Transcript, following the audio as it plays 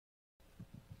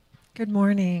Good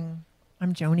morning.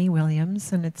 I'm Joni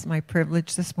Williams, and it's my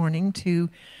privilege this morning to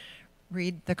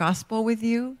read the gospel with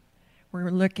you. We're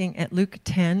looking at Luke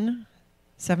 10,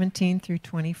 17 through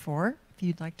 24. If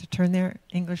you'd like to turn there,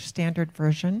 English Standard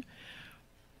Version.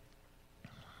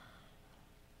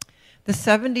 The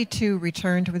 72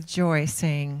 returned with joy,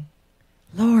 saying,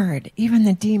 "Lord, even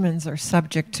the demons are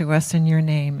subject to us in your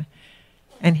name."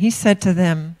 And he said to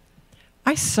them,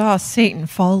 "I saw Satan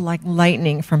fall like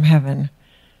lightning from heaven.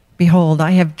 Behold,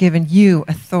 I have given you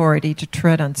authority to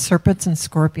tread on serpents and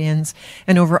scorpions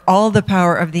and over all the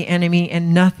power of the enemy,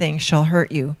 and nothing shall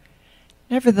hurt you.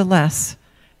 Nevertheless,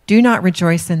 do not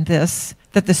rejoice in this,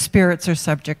 that the spirits are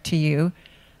subject to you,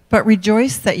 but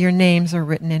rejoice that your names are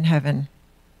written in heaven."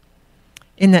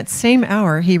 In that same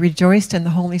hour, he rejoiced in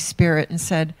the Holy Spirit and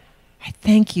said, "I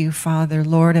thank you, Father,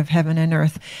 Lord of heaven and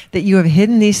earth, that you have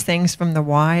hidden these things from the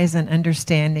wise and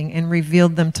understanding and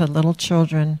revealed them to little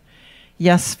children.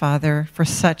 Yes, Father, for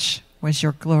such was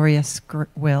your glorious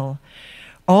will.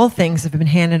 All things have been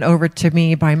handed over to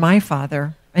me by my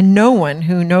Father, and no one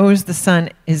who knows the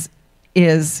Son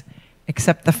is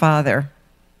except the Father,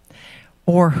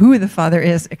 or who the Father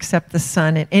is except the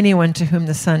Son, and anyone to whom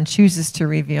the Son chooses to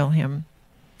reveal him."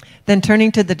 Then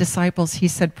turning to the disciples, he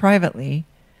said privately,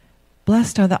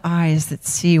 "Blessed are the eyes that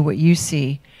see what you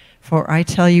see, for I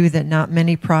tell you that not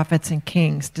many prophets and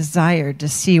kings desired to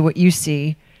see what you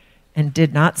see and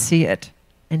did not see it,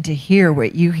 and to hear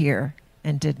what you hear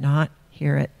and did not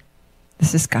hear it."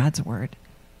 This is God's word.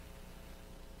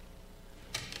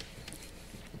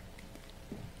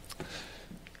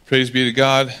 Praise be to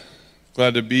God.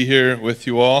 Glad to be here with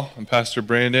you all. I'm Pastor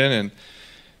Brandon, and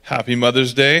happy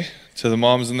Mother's Day to the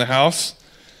moms in the house.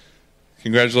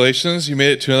 Congratulations, you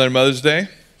made it to another Mother's Day.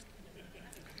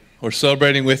 We're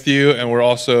celebrating with you, and we're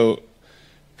also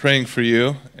praying for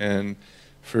you. And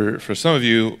for some of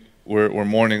you, we're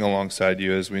mourning alongside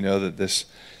you, as we know that this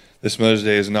Mother's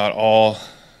Day is not all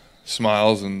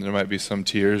smiles, and there might be some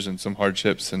tears and some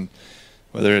hardships. And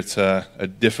whether it's a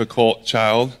difficult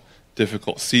child,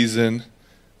 difficult season,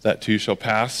 that too shall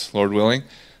pass, Lord willing.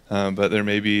 But there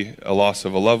may be a loss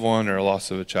of a loved one or a loss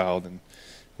of a child, and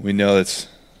we know it's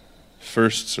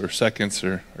firsts or seconds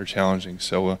are challenging.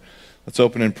 So let's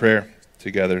open in prayer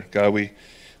together. God, we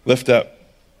lift up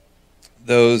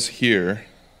those here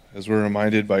as we're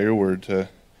reminded by your word to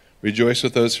rejoice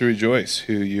with those who rejoice,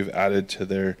 who you've added to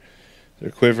their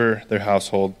quiver, their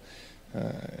household,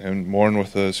 and mourn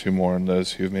with those who mourn,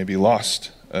 those who have maybe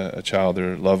lost a child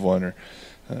or loved one, or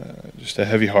just a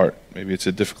heavy heart. Maybe it's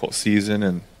a difficult season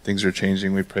and things are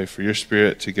changing. We pray for your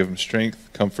Spirit to give them strength,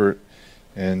 comfort,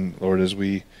 and Lord, as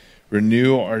we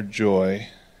renew our joy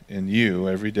in you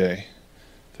every day,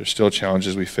 there's still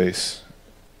challenges we face,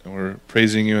 and we're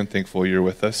praising you and thankful you're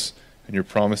with us, and your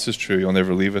promise is true. You'll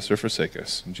never leave us or forsake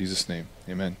us. In Jesus' name,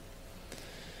 amen.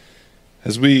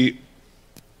 As we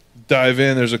dive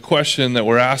in, there's a question that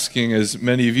we're asking, as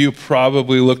many of you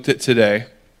probably looked at today,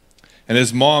 and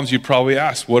as moms, you probably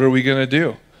asked, what are we going to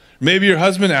do? Maybe your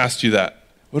husband asked you that.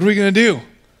 What are we going to do?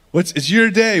 It's your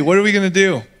day. What are we going to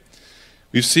do?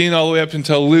 We've seen all the way up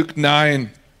until Luke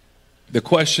 9. The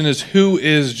question is, who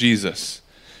is Jesus?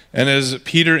 And as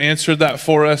Peter answered that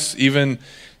for us, even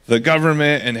the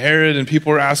government and Herod and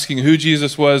people were asking who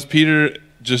Jesus was, Peter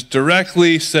just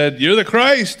directly said, "You're the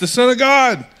Christ, the Son of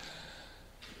God."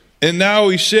 And now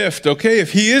we shift. Okay,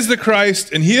 if he is the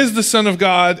Christ and he is the Son of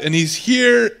God and he's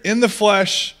here in the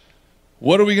flesh,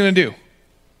 what are we going to do?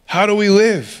 How do we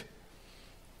live?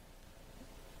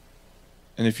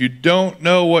 And if you don't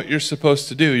know what you're supposed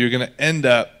to do, you're going to end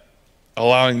up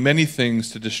allowing many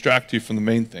things to distract you from the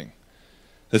main thing.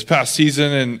 This past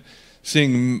season and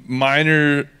seeing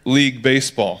minor league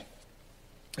baseball,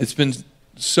 it's been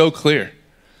so clear.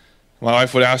 My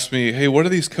wife would ask me, "Hey, what are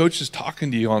these coaches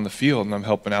talking to you on the field?" And I'm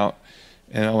helping out.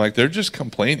 And I'm like, they're just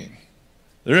complaining.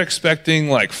 They're expecting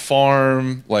like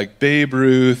farm, like Babe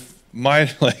Ruth,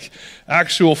 like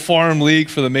actual farm league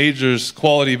for the majors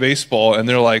quality baseball. And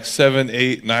they're like 7,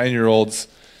 8, 9-year-olds,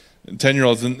 and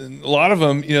 10-year-olds. And a lot of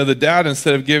them, the dad,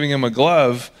 instead of giving him a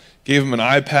glove, gave him an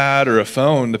iPad or a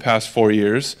phone the past 4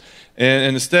 years.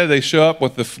 And instead they show up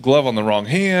with the glove on the wrong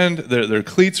hand. Their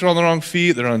cleats are on the wrong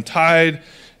feet. They're untied.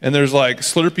 And there's like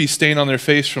Slurpee stain on their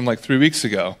face from like 3 weeks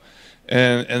ago.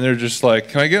 And they're just like,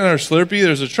 "Can I get another Slurpee?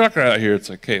 There's a truck right out here." It's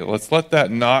like, "Okay, let's let that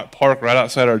not park right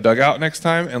outside our dugout next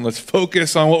time, and let's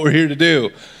focus on what we're here to do."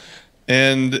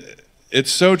 And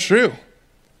it's so true.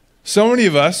 So many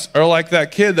of us are like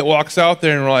that kid that walks out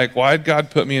there and we're like, "Why'd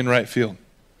God put me in right field?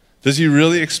 Does he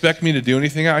really expect me to do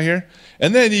anything out here?"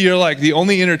 And then you're like, the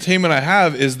only entertainment I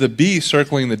have is the bee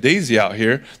circling the daisy out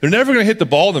here. They're never going to hit the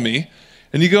ball to me.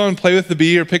 And you go and play with the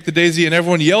bee or pick the daisy and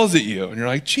everyone yells at you. And you're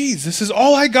like, geez, this is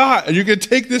all I got. And you're going to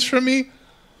take this from me?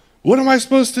 What am I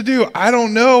supposed to do? I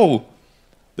don't know.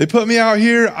 They put me out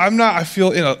here. I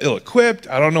feel ill-equipped.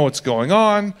 I don't know what's going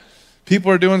on.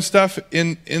 People are doing stuff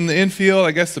in the infield.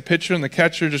 I guess the pitcher and the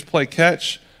catcher just play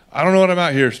catch. I don't know what I'm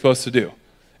out here supposed to do.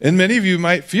 And many of you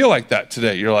might feel like that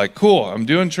today. You're like, cool, I'm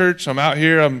doing church. I'm out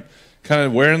here. I'm kind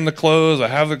of wearing the clothes.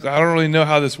 I don't really know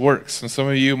how this works. And some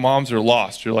of you moms are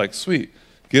lost. You're like, sweet.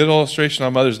 Get an illustration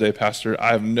on Mother's Day, Pastor.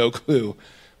 I have no clue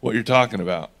what you're talking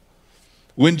about.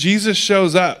 When Jesus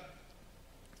shows up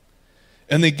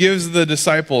and he gives the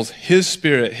disciples his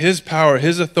spirit, his power,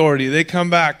 his authority, they come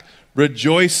back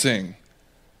rejoicing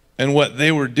in what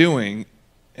they were doing,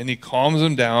 and he calms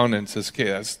them down and says, okay,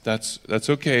 that's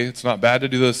okay. It's not bad to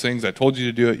do those things. I told you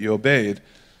to do it. You obeyed.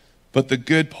 But the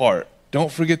good part,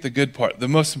 don't forget the good part. The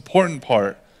most important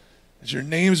part is your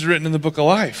name's written in the book of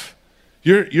life.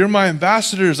 You're my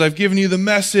ambassadors. I've given you the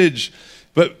message.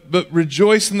 But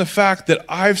rejoice in the fact that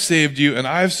I've saved you and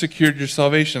I've secured your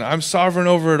salvation. I'm sovereign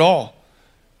over it all.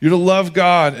 You're to love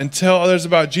God and tell others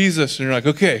about Jesus. And you're like,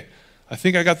 okay, I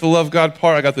think I got the love God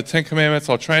part. I got the 10 Commandments.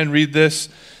 I'll try and read this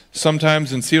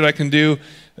sometimes and see what I can do.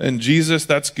 And Jesus,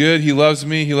 that's good. He loves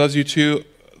me. He loves you too.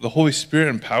 The Holy Spirit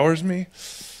empowers me.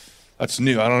 That's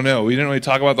new. I don't know. We didn't really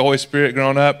talk about the Holy Spirit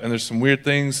growing up, and there's some weird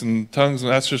things and tongues,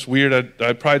 and that's just weird.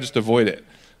 I'd probably just avoid it.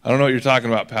 I don't know what you're talking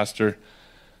about, Pastor.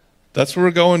 That's where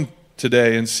we're going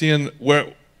today and seeing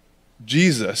where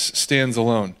Jesus stands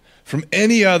alone from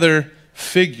any other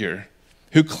figure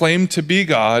who claimed to be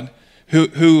God,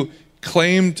 who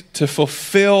claimed to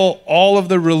fulfill all of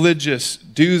the religious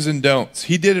do's and don'ts.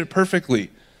 He did it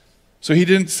perfectly. So he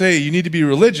didn't say you need to be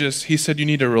religious. He said you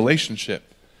need a relationship.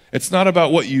 It's not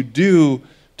about what you do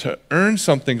to earn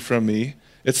something from me.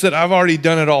 It's that I've already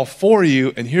done it all for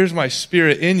you, and here's my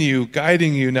spirit in you,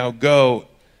 guiding you. Now go,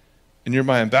 and you're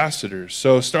my ambassadors.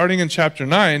 So starting in chapter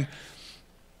 9,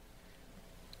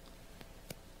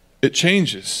 it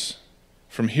changes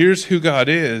from here's who God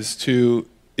is to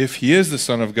if he is the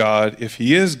Son of God, if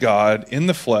he is God in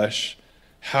the flesh,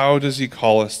 how does he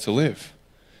call us to live?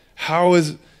 How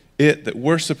is it that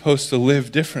we're supposed to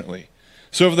live differently?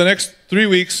 So over the next 3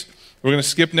 weeks, we're going to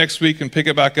skip next week and pick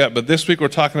it back up. But this week we're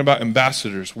talking about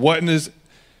ambassadors. What is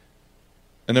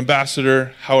an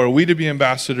ambassador? How are we to be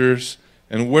ambassadors?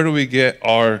 And where do we get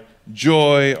our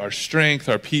joy, our strength,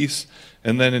 our peace?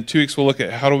 And then in 2 weeks we'll look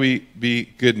at how do we be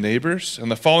good neighbors. And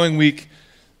the following week,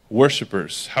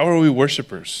 worshipers. How are we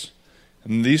worshipers?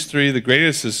 And these three, the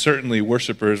greatest is certainly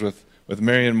worshipers with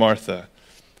Mary and Martha.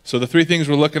 So the three things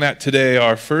we're looking at today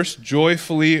are first,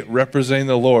 joyfully representing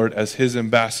the Lord as his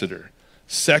ambassador.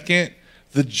 Second,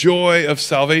 the joy of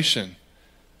salvation.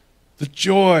 The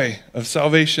joy of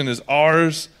salvation is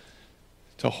ours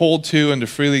to hold to and to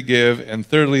freely give. And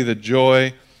thirdly, the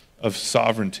joy of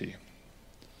sovereignty.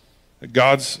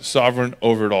 God's sovereign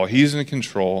over it all. He's in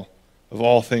control of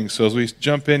all things. So as we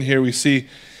jump in here, we see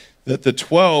that the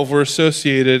 12 were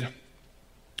associated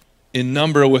in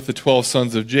number with the 12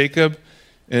 sons of Jacob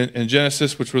in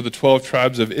Genesis, which were the 12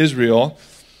 tribes of Israel.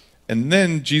 And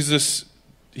then Jesus,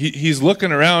 he's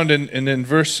looking around, and in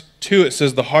verse 2 it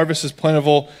says, the harvest is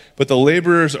plentiful, but the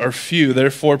laborers are few.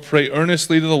 Therefore pray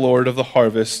earnestly to the Lord of the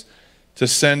harvest to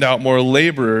send out more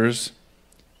laborers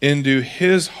into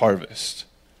his harvest.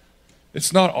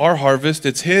 It's not our harvest,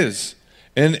 it's his.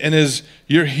 And as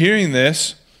you're hearing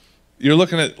this, you're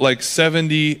looking at like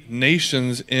 70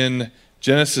 nations in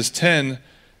Genesis 10.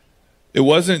 It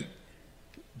wasn't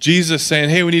Jesus saying,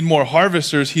 hey, we need more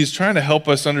harvesters. He's trying to help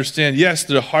us understand, yes,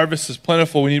 the harvest is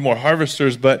plentiful, we need more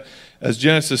harvesters, but as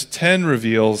Genesis 10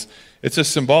 reveals, it's a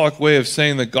symbolic way of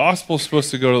saying the gospel is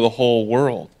supposed to go to the whole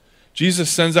world. Jesus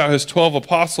sends out his 12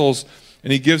 apostles,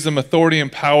 and he gives them authority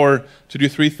and power to do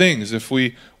three things. If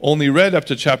we only read up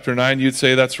to chapter 9, you'd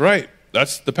say, that's right.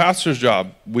 That's the pastor's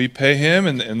job. We pay him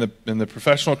and the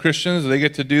professional Christians, they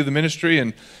get to do the ministry,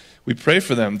 and we pray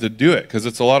for them to do it because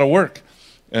it's a lot of work.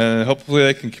 And hopefully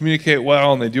they can communicate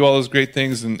well, and they do all those great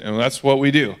things, and that's what we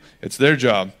do. It's their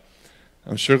job.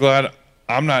 I'm sure glad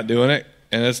I'm not doing it,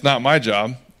 and it's not my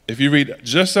job. If you read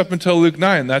just up until Luke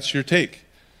 9, that's your take.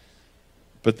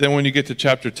 But then when you get to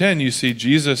chapter 10, you see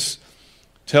Jesus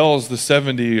tells the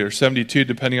 70 or 72,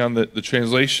 depending on the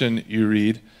translation you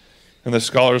read, and the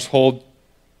scholars hold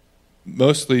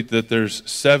mostly that there's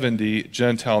 70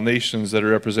 Gentile nations that are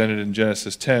represented in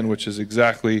Genesis 10, which is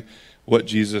exactly what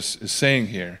Jesus is saying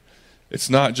here. It's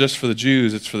not just for the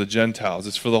Jews, it's for the Gentiles.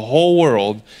 It's for the whole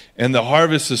world, and the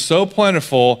harvest is so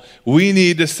plentiful, we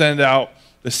need to send out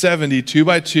the 70, 2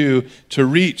 by 2, to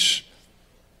reach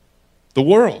the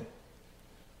world.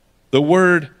 The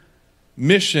word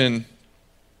mission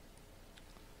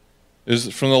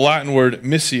is from the Latin word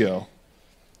missio.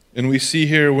 And we see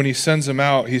here when he sends them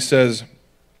out, he says,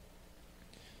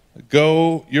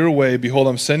 go your way, behold,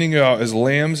 I'm sending you out as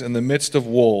lambs in the midst of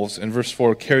wolves. In verse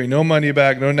 4, carry no money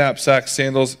bag, no knapsack,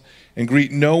 sandals, and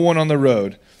greet no one on the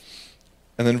road.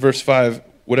 And then verse 5,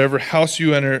 whatever house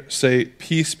you enter, say,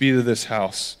 peace be to this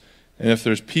house. And if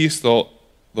there's peace, they'll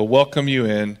welcome you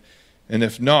in. And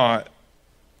if not,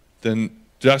 then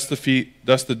dust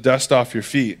the dust off your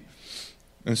feet.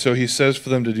 And so he says for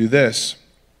them to do this.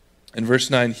 In verse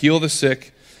 9, heal the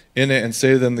sick in it and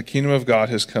say to them, the kingdom of God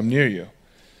has come near you.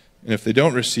 And if they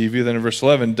don't receive you, then in verse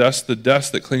 11, dust the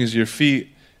dust that clings to your feet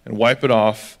and wipe it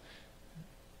off.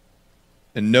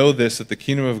 And know this, that the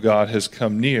kingdom of God has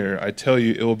come near. I tell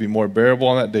you, it will be more bearable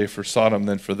on that day for Sodom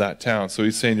than for that town. So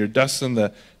he's saying you're dusting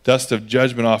the dust of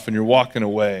judgment off and you're walking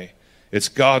away. It's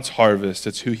God's harvest.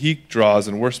 It's who he draws,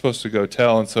 and we're supposed to go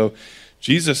tell. And so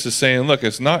Jesus is saying, look,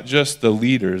 it's not just the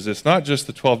leaders. It's not just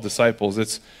the 12 disciples.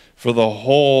 It's for the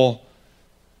whole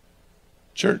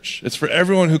church. It's for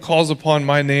everyone who calls upon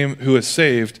my name who is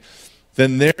saved.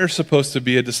 Then they're supposed to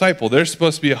be a disciple. They're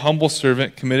supposed to be a humble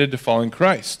servant committed to following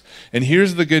Christ. And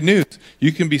here's the good news.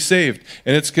 You can be saved,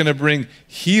 and it's going to bring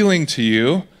healing to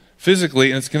you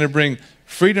physically, and it's going to bring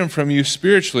freedom from you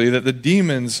spiritually, that the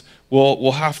demons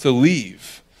will have to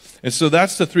leave. And so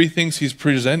that's the three things he's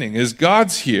presenting, is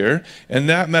God's here, and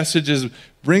that message is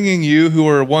bringing you who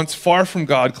were once far from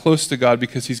God close to God,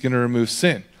 because he's going to remove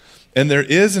sin. And there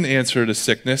is an answer to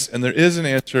sickness, and there is an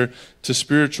answer to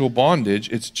spiritual bondage.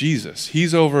 It's Jesus.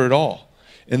 He's over it all.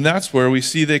 And that's where we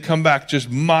see they come back just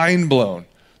mind blown.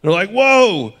 They're like,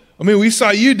 whoa, I mean, we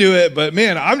saw you do it, but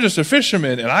man, I'm just a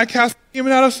fisherman, and I cast a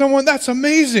demon out of someone? That's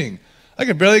amazing. I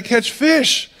could barely catch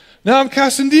fish. Now I'm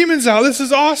casting demons out. This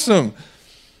is awesome.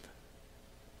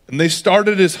 And they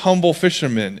started as humble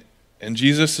fishermen, and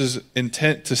Jesus'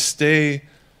 intent to stay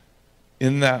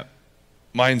in that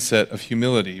mindset of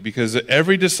humility, because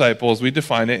every disciple, as we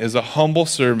define it, is a humble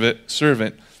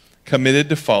servant committed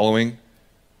to following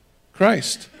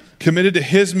Christ, committed to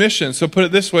his mission. So put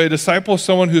it this way, a disciple is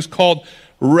someone who's called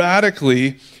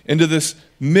radically into this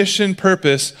mission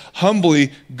purpose,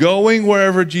 humbly going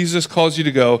wherever Jesus calls you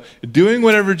to go, doing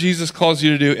whatever Jesus calls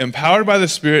you to do, empowered by the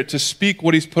Spirit to speak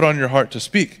what he's put on your heart to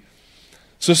speak.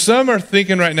 So some are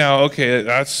thinking right now, okay,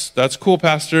 that's cool,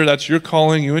 Pastor. That's your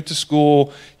calling. You went to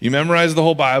school. You memorized the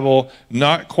whole Bible.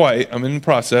 Not quite. I'm in the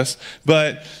process.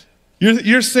 But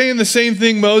you're saying the same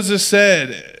thing Moses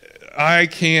said. I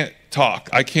can't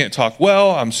talk. I can't talk well.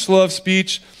 I'm slow of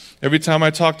speech. Every time I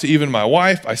talk to even my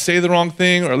wife, I say the wrong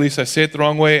thing, or at least I say it the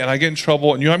wrong way, and I get in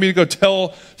trouble. And you want me to go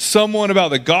tell someone about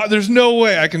the God? There's no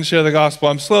way I can share the gospel.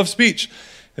 I'm slow of speech.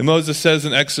 And Moses says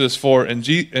in Exodus 4,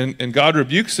 and God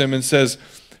rebukes him and says,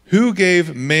 who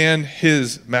gave man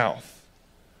his mouth?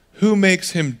 Who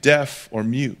makes him deaf or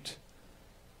mute?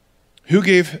 Who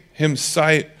gave him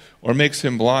sight or makes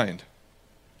him blind?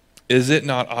 Is it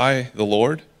not I, the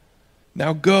Lord?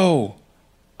 Now go,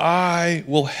 I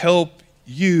will help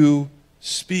you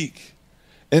speak,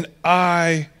 and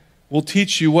I will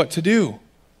teach you what to do.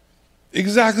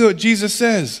 Exactly what Jesus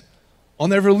says. I'll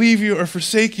never leave you or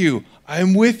forsake you. I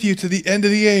am with you to the end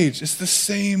of the age. It's the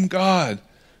same God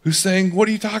who's saying, what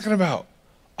are you talking about?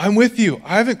 I'm with you.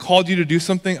 I haven't called you to do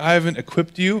something I haven't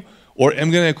equipped you or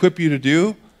am going to equip you to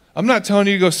do. I'm not telling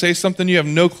you to go say something you have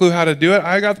no clue how to do it.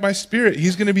 I got my Spirit.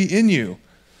 He's going to be in you.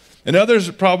 And others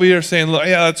probably are saying, look,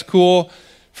 yeah, that's cool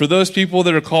for those people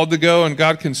that are called to go and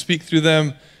God can speak through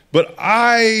them. But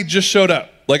I just showed up.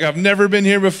 Like, I've never been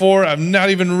here before. I've not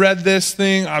even read this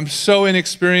thing. I'm so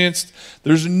inexperienced.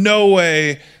 There's no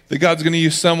way that God's going to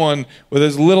use someone with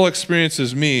as little experience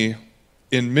as me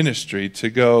in ministry to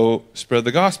go spread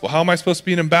the gospel. How am I supposed to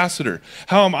be an ambassador?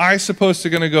 How am I supposed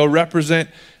to go represent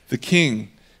the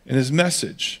King and his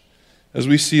message? As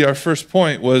we see, our first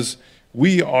point was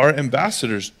we are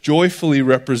ambassadors, joyfully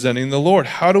representing the Lord.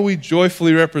 How do we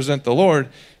joyfully represent the Lord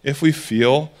if we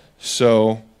feel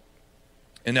so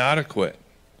inadequate?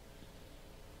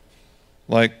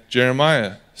 Like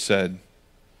Jeremiah said,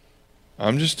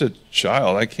 I'm just a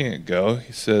child. I can't go.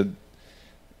 He said,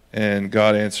 and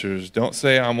God answers, don't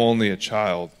say I'm only a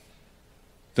child.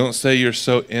 Don't say you're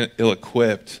so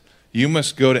ill-equipped. You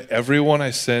must go to everyone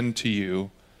I send to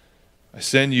you. I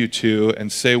send you to, and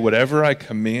say whatever I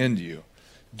command you.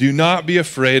 Do not be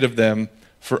afraid of them,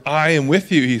 for I am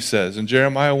with you, he says in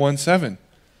Jeremiah 1:7.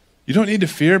 You don't need to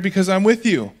fear because I'm with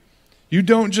you. You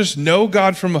don't just know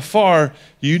God from afar,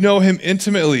 you know him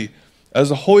intimately. As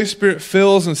the Holy Spirit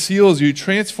fills and seals you,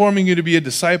 transforming you to be a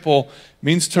disciple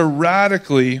means to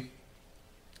radically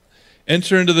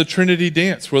enter into the Trinity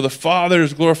dance where the Father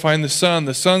is glorifying the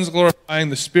Son's glorifying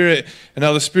the Spirit, and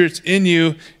now the Spirit's in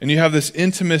you, and you have this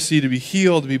intimacy to be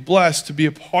healed, to be blessed, to be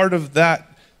a part of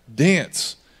that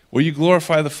dance where you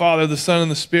glorify the Father, the Son,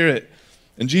 and the Spirit.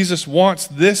 And Jesus wants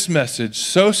this message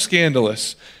so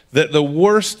scandalous that the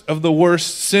worst of the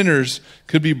worst sinners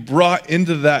could be brought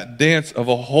into that dance of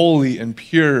a holy and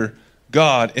pure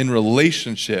God in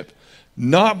relationship,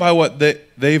 not by what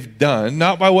they've done,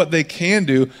 not by what they can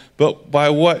do, but by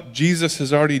what Jesus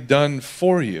has already done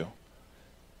for you.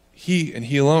 He and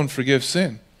He alone forgives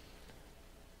sin.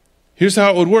 Here's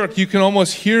how it would work. You can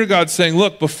almost hear God saying,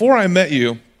 look, before I met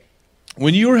you,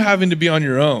 when you were having to be on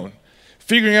your own,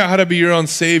 figuring out how to be your own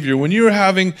Savior, when you were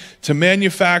having to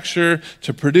manufacture,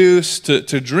 to produce, to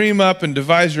dream up and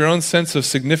devise your own sense of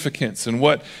significance and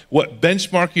what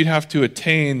benchmark you'd have to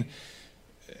attain,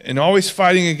 and always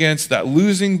fighting against that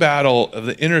losing battle of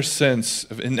the inner sense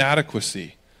of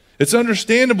inadequacy. It's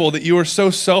understandable that you are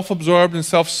so self-absorbed and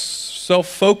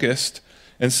self-focused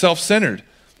and self-centered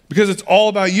because it's all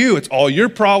about you. It's all your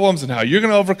problems and how you're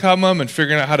going to overcome them and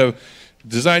figuring out how to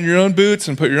design your own boots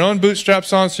and put your own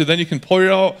bootstraps on so then you can pull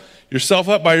yourself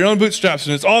up by your own bootstraps,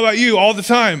 and it's all about you all the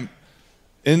time.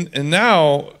 And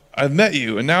now I've met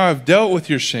you, and now I've dealt with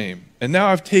your shame, and now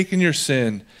I've taken your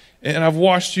sin, and I've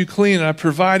washed you clean, and I've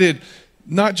provided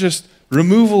not just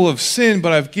removal of sin,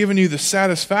 but I've given you the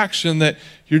satisfaction that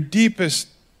your deepest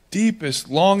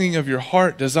longing of your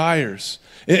heart desires.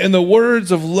 And the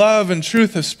words of love and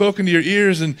truth have spoken to your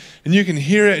ears, and you can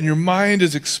hear it, and your mind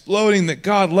is exploding that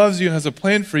God loves you and has a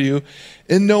plan for you.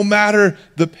 And no matter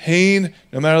the pain,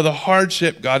 no matter the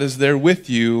hardship, God is there with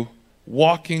you,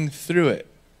 walking through it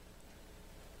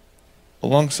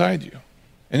alongside you.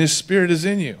 And His Spirit is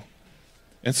in you.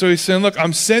 And so He's saying, look,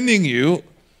 I'm sending you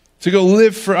to go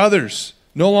live for others,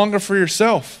 no longer for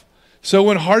yourself. So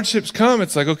when hardships come,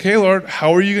 it's like, okay, Lord,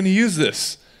 how are you going to use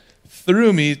this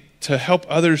through me to help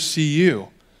others see you?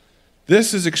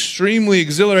 This is extremely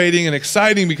exhilarating and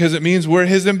exciting because it means we're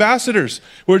His ambassadors.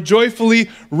 We're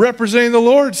joyfully representing the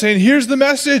Lord, saying, here's the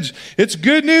message. It's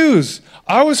good news.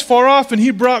 I was far off and He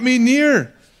brought me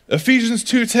near. Ephesians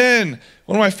 2:10,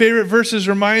 one of my favorite verses,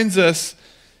 reminds us,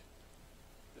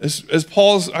 as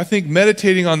Paul's, I think,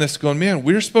 meditating on this, going, man,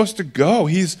 we're supposed to go.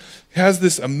 He has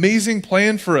this amazing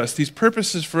plan for us, these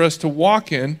purposes for us to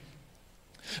walk in,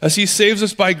 as He saves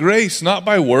us by grace, not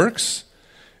by works.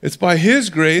 It's by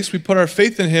His grace we put our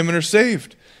faith in Him and are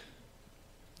saved.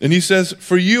 And He says,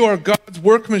 for you are God's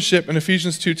workmanship in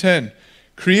Ephesians 2:10,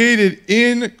 created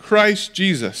in Christ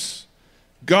Jesus.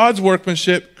 God's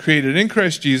workmanship created in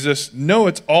Christ Jesus. No,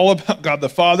 it's all about God the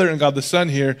Father and God the Son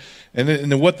here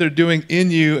and what they're doing in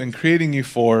you and creating you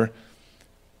for.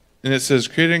 And it says,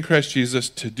 created in Christ Jesus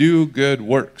to do good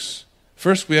works.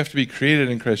 First, we have to be created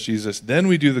in Christ Jesus. Then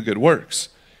we do the good works,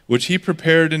 which He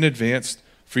prepared in advance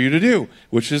for you to do,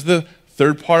 which is the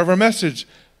third part of our message.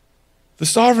 The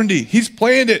sovereignty. He's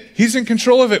planned it. He's in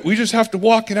control of it. We just have to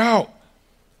walk it out,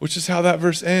 which is how that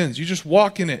verse ends. You just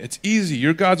walk in it. It's easy.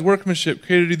 You're God's workmanship,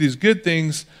 created to do these good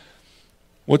things.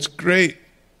 What's great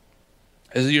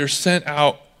is that you're sent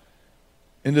out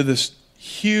into this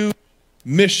huge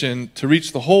mission to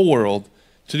reach the whole world,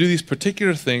 to do these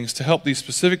particular things, to help these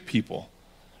specific people.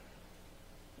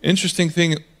 Interesting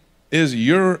thing is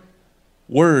your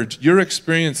words, your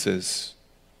experiences,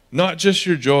 not just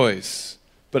your joys,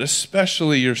 but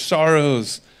especially your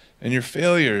sorrows and your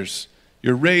failures,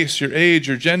 your race, your age,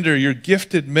 your gender, your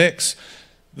gifted mix.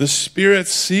 The Spirit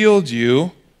sealed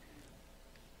you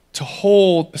to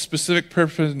hold a specific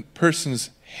person's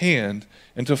hand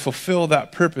and to fulfill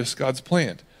that purpose God's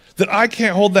planned. That I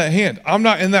can't hold that hand. I'm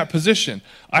not in that position.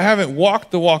 I haven't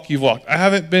walked the walk you've walked. I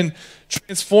haven't been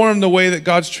transformed the way that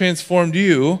God's transformed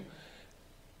you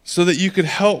so that you could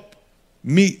help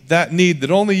meet that need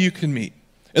that only you can meet.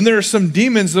 And there are some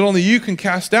demons that only you can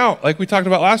cast out, like we talked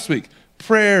about last week.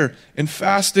 Prayer and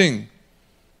fasting.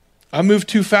 I move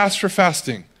too fast for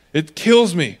fasting. It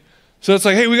kills me. So it's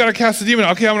like, hey, we got to cast the demon.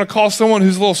 Okay, I'm going to call someone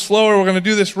who's a little slower. We're going to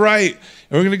do this right.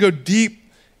 And we're going to go deep.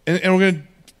 And we're going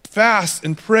to fast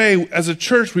and pray. As a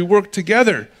church, we work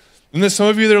together. And then some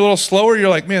of you that are a little slower, you're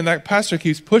like, man, that pastor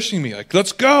keeps pushing me. Like,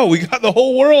 let's go. We got the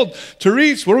whole world to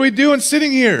reach. What are we doing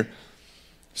sitting here?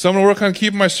 So I'm going to work on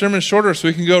keeping my sermon shorter so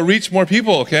we can go reach more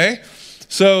people, okay?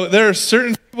 So there are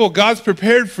certain people God's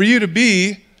prepared for you to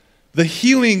be the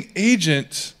healing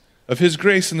agent of His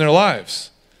grace in their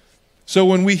lives. So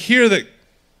when we hear that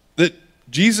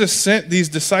Jesus sent these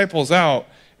disciples out,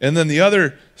 and then the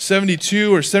other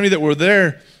 72 or 70 that were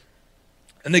there,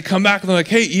 and they come back and they're like,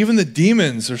 hey, even the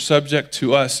demons are subject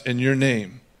to us in your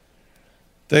name.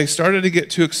 they started to get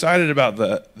too excited about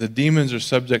the demons are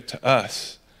subject to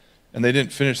us, and they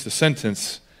didn't finish the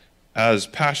sentence as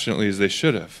passionately as they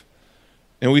should have.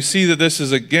 And we see that this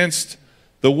is against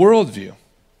the worldview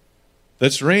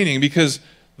that's reigning, because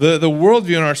the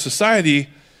worldview in our society,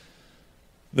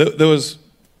 there was,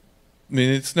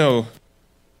 it's no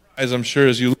surprise, I'm sure,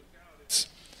 as you look out, it's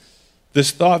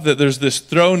this thought that there's this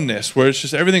thrownness where it's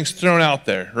just everything's thrown out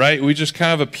there, right? We just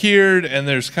kind of appeared, and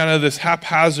there's kind of this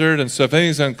haphazard, and so if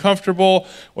anything's uncomfortable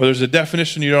or there's a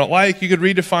definition you don't like, you could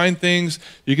redefine things,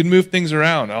 you can move things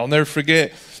around. I'll never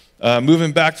forget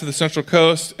moving back to the Central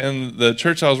Coast, and the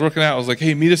church I was working at was like,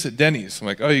 hey, meet us at Denny's. I'm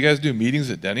like, oh, you guys do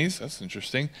meetings at Denny's? That's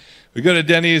interesting. We go to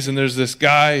Denny's, and there's this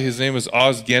guy, his name was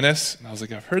Oz Guinness, and I was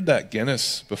like, I've heard that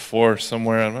Guinness before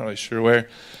somewhere, I'm not really sure where.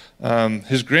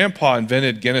 His grandpa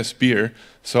invented Guinness beer,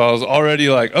 so I was already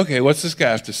like, okay, what's this guy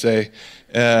have to say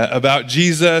about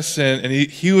Jesus? And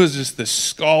he was just the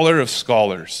scholar of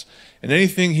scholars. And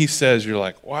anything he says, you're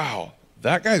like, wow,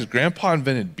 that guy's grandpa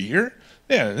invented beer?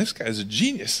 Yeah, this guy's a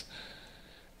genius.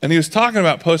 And he was talking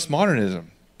about postmodernism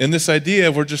and this idea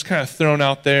of we're just kind of thrown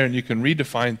out there and you can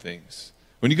redefine things.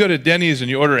 When you go to Denny's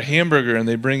and you order a hamburger and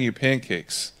they bring you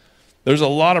pancakes, there's a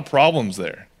lot of problems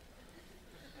there.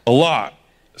 A lot.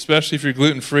 Especially if you're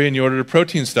gluten-free and you ordered a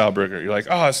protein-style burger. You're like,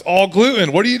 oh, it's all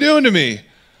gluten. What are you doing to me?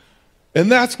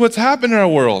 And that's what's happened in our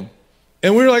world.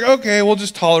 And we were like, okay, we'll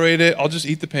just tolerate it. I'll just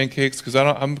eat the pancakes because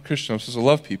I'm a Christian. I'm supposed to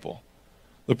love people.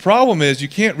 The problem is you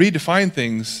can't redefine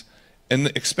things and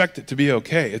expect it to be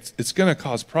okay. It's going to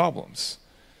cause problems.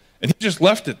 And he just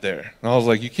left it there. And I was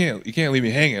like, you can't leave me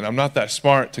hanging. I'm not that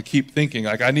smart to keep thinking,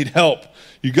 like, I need help.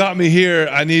 You got me here.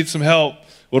 I need some help.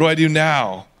 What do I do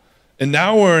now? And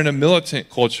now we're in a militant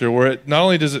culture where not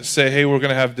only does it say, hey, we're going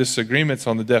to have disagreements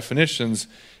on the definitions,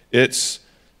 it's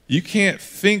you can't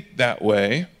think that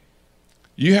way.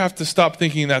 You have to stop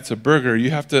thinking that's a burger. You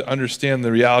have to understand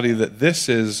the reality that this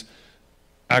is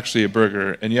actually a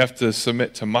burger, and you have to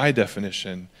submit to my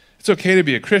definition. It's okay to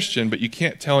be a Christian, but you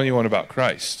can't tell anyone about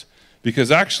Christ, because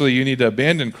actually you need to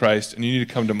abandon Christ and you need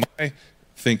to come to my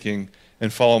thinking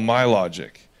and follow my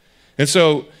logic. And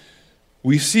so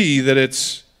we see that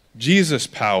it's Jesus'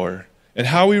 power, and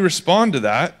how we respond to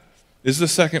that is the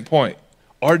second point.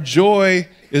 Our joy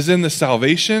is in the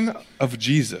salvation of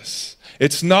Jesus.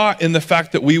 It's not in the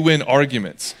fact that we win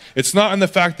arguments. It's not in the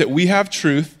fact that we have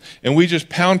truth and we just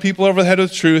pound people over the head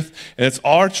with truth and it's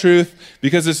our truth,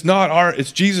 because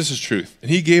it's Jesus' truth, and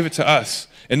he gave it to us.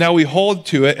 And now we hold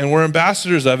to it and we're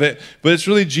ambassadors of it, but it's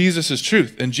really Jesus'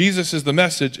 truth, and Jesus is the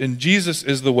message, and Jesus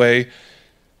is the way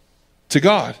to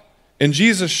God. And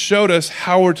Jesus showed us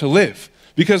how we're to live.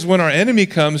 Because when our enemy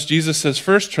comes, Jesus says,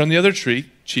 first, turn the other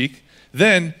cheek,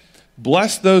 then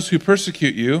bless those who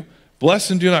persecute you, bless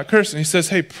and do not curse. And he says,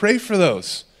 hey, pray for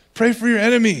those. Pray for your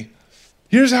enemy.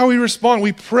 Here's how we respond.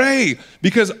 We pray,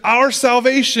 because our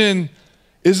salvation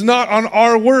is not on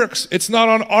our works. It's not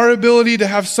on our ability to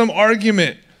have some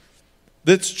argument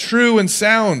that's true and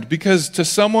sound, because to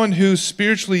someone who's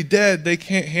spiritually dead, they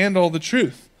can't handle the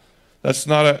truth. That's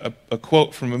not a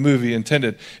quote from a movie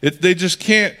intended. They just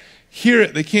can't hear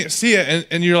it. They can't see it.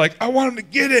 And you're like, I want them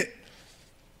to get it.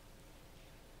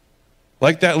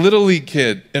 Like that Little League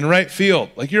kid in right field.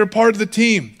 Like, you're a part of the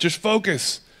team. Just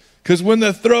focus. Because when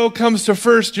the throw comes to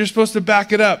first, you're supposed to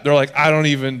back it up. They're like, I don't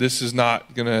get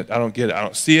it. I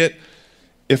don't see it.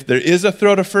 If there is a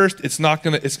throw to first, it's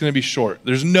going to be short.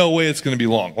 There's no way it's going to be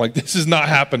long. Like, this is not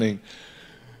happening.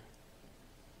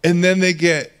 And then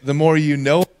the more you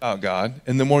know about God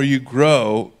and the more you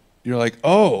grow, you're like,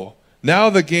 oh, now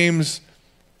the game's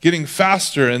getting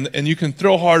faster and you can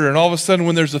throw harder. And all of a sudden,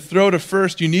 when there's a throw to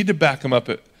first, you need to back them up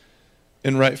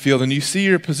in right field. And you see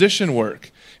your position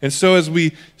work. And so as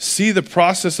we see the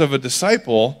process of a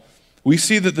disciple, we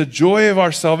see that the joy of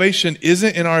our salvation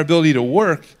isn't in our ability to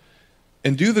work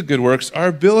and do the good works.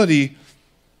 Our joy,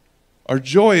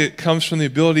 it comes from the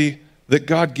ability that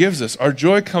God gives us. Our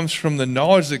joy comes from the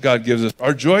knowledge that God gives us.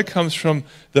 Our joy comes from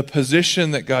the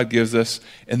position that God gives us.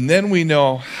 And then we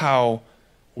know how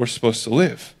we're supposed to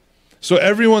live. So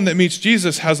everyone that meets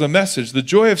Jesus has a message. The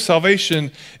joy of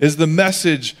salvation is the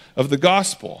message of the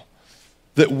gospel,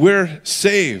 that we're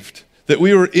saved, that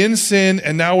we were in sin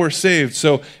and now we're saved.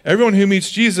 So everyone who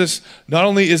meets Jesus not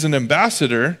only is an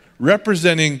ambassador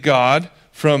representing God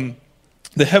from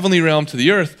the heavenly realm to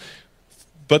the earth,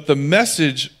 but the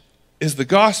message is the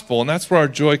gospel, and that's where our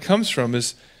joy comes from,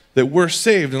 is that we're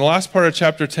saved. In the last part of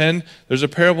chapter 10, there's a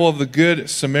parable of the Good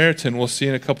Samaritan we'll see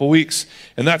in a couple weeks,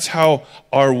 and that's how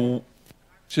our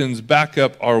actions back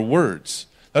up our words.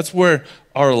 That's where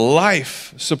our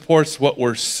life supports what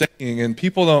we're saying, and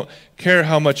people don't care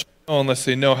how much you unless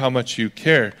they know how much you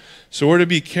care. So we're to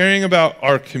be caring about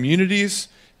our communities,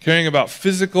 caring about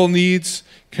physical needs,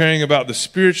 caring about the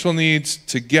spiritual needs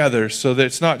together, so that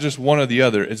it's not just one or the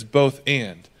other, it's both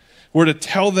and. We're to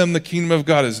tell them the kingdom of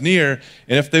God is near,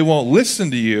 and if they won't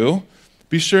listen to you,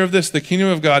 be sure of this, the kingdom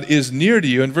of God is near to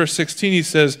you. In verse 16 he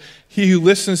says, he who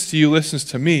listens to you listens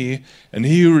to me, and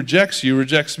he who rejects you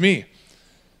rejects me.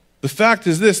 The fact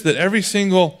is this, that every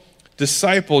single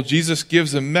disciple Jesus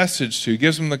gives a message to,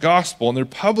 gives them the gospel, and they're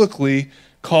publicly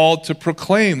called to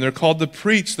proclaim. They're called to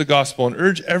preach the gospel and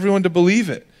urge everyone to believe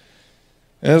it.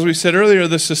 And as we said earlier,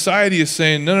 the society is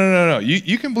saying, no.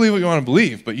 You can believe what you want to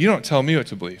believe, but you don't tell me what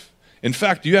to believe. In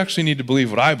fact, you actually need to believe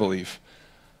what I believe.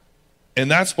 And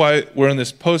that's why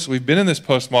we've been in this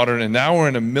postmodern, and now we're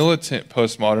in a militant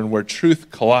postmodern where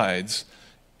truth collides.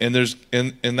 And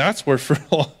that's where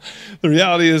the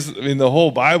reality is, the whole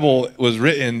Bible was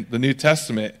written, the New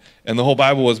Testament, and the whole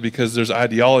Bible was because there's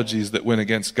ideologies that went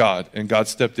against God. And God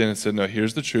stepped in and said, no,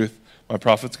 here's the truth. My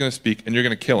prophet's going to speak, and you're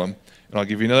going to kill him. And I'll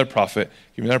give you another prophet,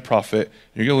 and you're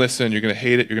going to listen, you're going to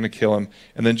hate it, you're going to kill him.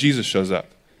 And then Jesus shows up.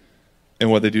 And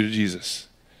what they do to Jesus?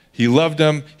 He loved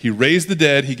them, he raised the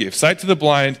dead, he gave sight to the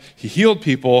blind, he healed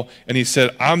people, and he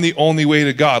said, I'm the only way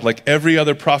to God, like every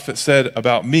other prophet said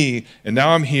about me, and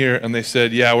now I'm here, and they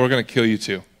said, yeah, we're going to kill you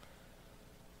too.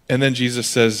 And then Jesus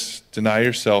says, deny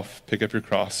yourself, pick up your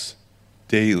cross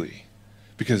daily.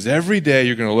 Because every day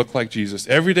you're going to look like Jesus,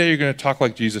 every day you're going to talk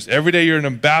like Jesus, every day you're an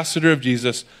ambassador of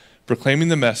Jesus, proclaiming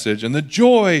the message, and the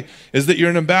joy is that you're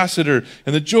an ambassador,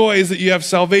 and the joy is that you have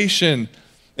salvation.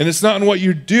 And it's not in what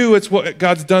you do, it's what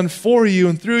God's done for you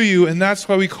and through you. And that's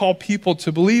why we call people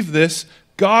to believe this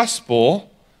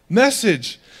gospel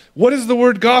message. What is the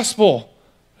word gospel?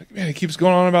 Man, it keeps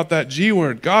going on about that G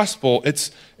word, gospel.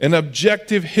 It's an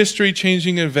objective,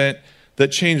 history-changing event that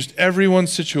changed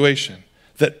everyone's situation,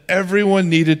 that everyone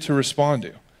needed to respond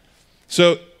to.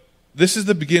 So this is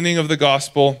the beginning of the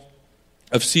gospel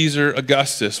of Caesar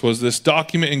Augustus, was this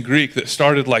document in Greek that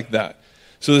started like that.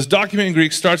 So this document in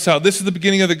Greek starts out, this is the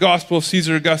beginning of the gospel of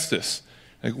Caesar Augustus.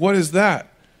 Like, what is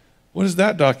that? What is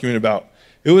that document about?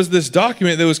 It was this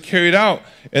document that was carried out,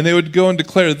 and they would go and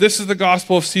declare, this is the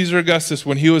gospel of Caesar Augustus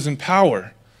when he was in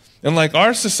power. And like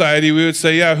our society, we would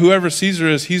say, yeah, whoever Caesar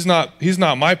is, he's not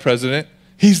my president.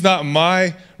 He's not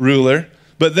my ruler.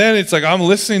 But then it's like, I'm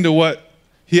listening to what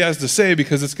he has to say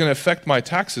because it's going to affect my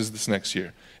taxes this next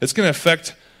year. It's going to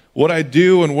affect what I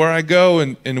do and where I go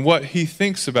and what he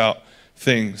thinks about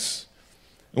things.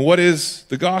 And what is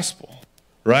the gospel,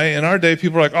 right? In our day,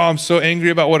 people are like, oh, I'm so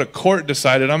angry about what a court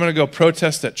decided. I'm going to go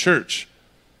protest at church.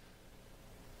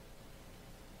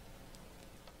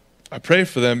 I pray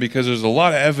for them because there's a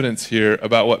lot of evidence here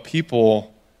about what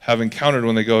people have encountered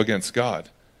when they go against God.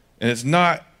 And it's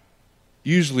not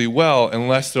usually well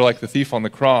unless they're like the thief on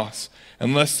the cross,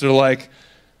 unless they're like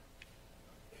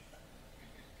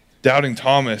doubting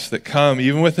Thomas that come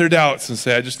even with their doubts and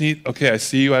say, I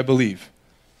see you, I believe.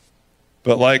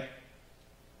 But like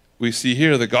we see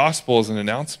here, the gospel is an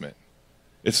announcement.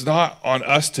 It's not on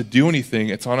us to do anything,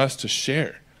 it's on us to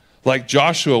share. Like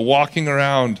Joshua walking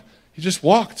around, he just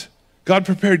walked. God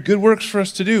prepared good works for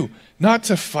us to do, not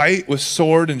to fight with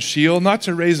sword and shield, not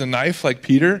to raise a knife like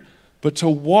Peter, but to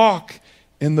walk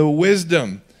in the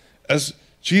wisdom. As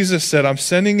Jesus said, I'm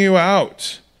sending you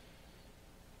out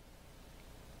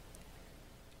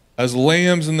as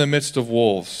lambs in the midst of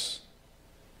wolves.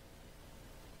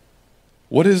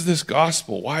 What is this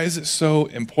gospel? Why is it so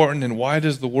important, and why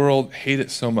does the world hate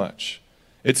it so much?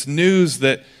 It's news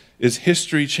that is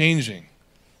history changing.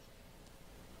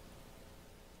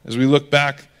 As we look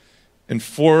back in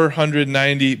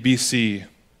 490 BC,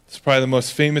 it's probably the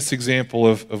most famous example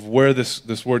of where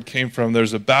this word came from.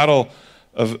 There's a battle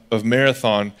of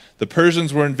Marathon. The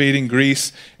Persians were invading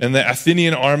Greece, and the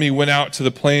Athenian army went out to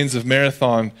the plains of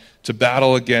Marathon to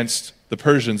battle against the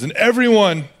Persians. And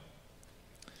everyone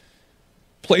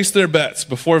placed their bets.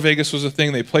 Before Vegas was a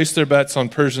thing, they placed their bets on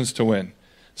Persians to win.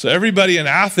 So everybody in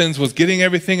Athens was getting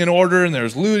everything in order, and there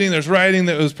was looting, there's rioting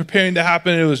that was preparing to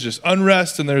happen. It was just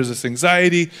unrest, and there was this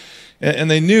anxiety. And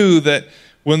they knew that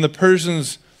when the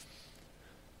Persians,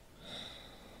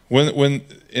 when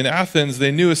in Athens,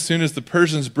 they knew as soon as the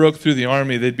Persians broke through the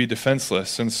army, they'd be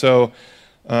defenseless. And so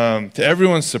to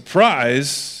everyone's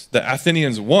surprise, the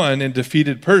Athenians won and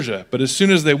defeated Persia. But as soon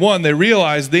as they won, they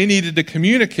realized they needed to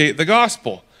communicate the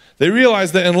gospel. They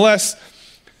realized that unless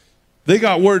they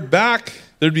got word back,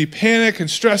 there'd be panic and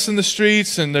stress in the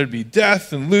streets, and there'd be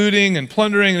death and looting and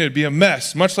plundering, and it'd be a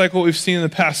mess, much like what we've seen in the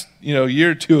past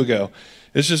year or two ago.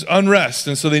 It's just unrest.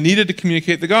 And so they needed to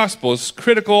communicate the gospel. It's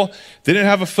critical. They didn't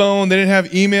have a phone. They didn't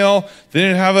have email. They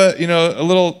didn't have a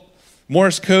little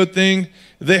Morse code thing.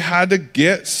 They had to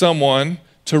get someone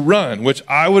to run, which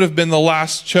I would have been the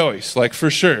last choice, like for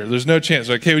sure. There's no chance.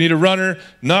 Like, okay, we need a runner,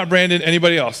 not Brandon,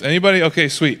 anybody else. Anybody? Okay,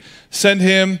 sweet. Send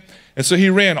him. And so he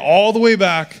ran all the way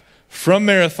back from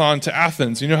Marathon to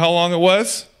Athens. You know how long it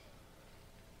was?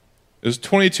 It was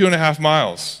 22 and a half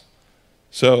miles.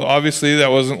 So obviously that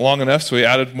wasn't long enough, so we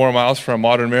added more miles for a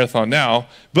modern marathon now.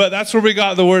 But that's where we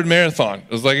got the word marathon.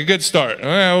 It was like a good start.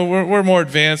 We're more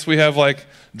advanced. We have like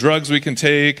drugs we can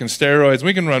take and steroids.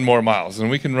 We can run more miles, and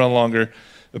we can run longer,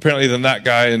 apparently, than that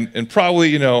guy. And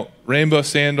probably, rainbow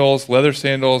sandals, leather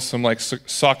sandals, some like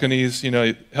Sauconys,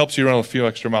 it helps you run a few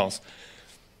extra miles.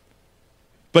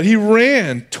 But he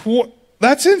ran,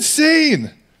 that's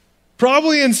insane.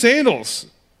 Probably in sandals,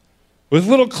 with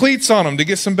little cleats on him to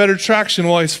get some better traction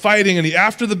while he's fighting. And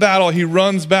after the battle, he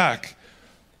runs back.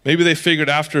 Maybe they figured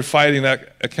after fighting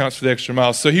that accounts for the extra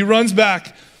miles. So he runs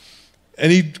back, and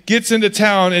he gets into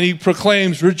town, and he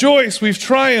proclaims, "Rejoice, we've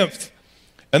triumphed."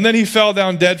 And then he fell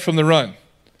down dead from the run.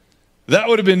 That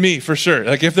would have been me, for sure.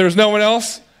 Like, if there was no one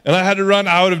else, and I had to run,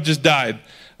 I would have just died.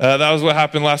 That was what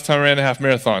happened last time I ran a half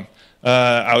marathon.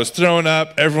 I was throwing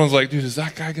up. Everyone's like, "Dude, is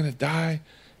that guy going to die?"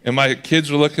 And my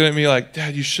kids were looking at me like,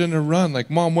 "Dad, you shouldn't have run."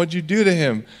 Like, "Mom, what'd you do to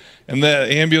him?" And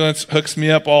the ambulance hooks me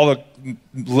up all their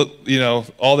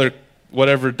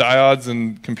whatever diodes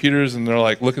and computers, and they're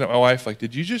like looking at my wife like,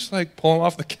 "Did you just like pull him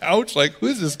off the couch? Like, who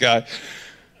is this guy?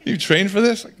 You trained for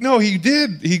this?" Like, "No, he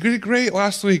did. He did great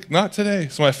last week, not today."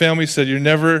 So my family said, "You're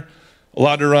never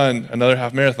allowed to run another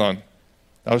half marathon."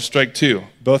 That was strike 2.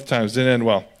 Both times didn't end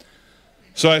well.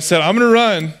 So I said, "I'm going to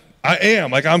run." I am.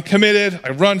 Like, I'm committed.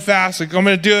 I run fast. Like, I'm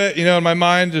going to do it. In my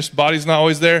mind, just body's not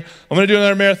always there. I'm going to do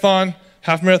another marathon,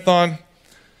 half marathon.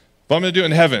 But I'm going to do it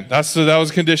in heaven. That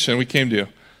was a condition we came to.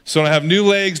 So when I have new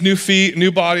legs, new feet,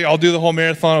 new body, I'll do the whole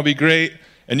marathon. It'll be great.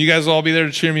 And you guys will all be there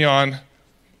to cheer me on.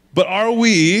 But are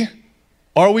we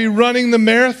running the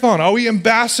marathon? Are we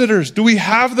ambassadors? Do we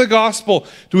have the gospel?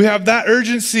 Do we have that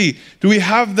urgency? Do we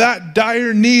have that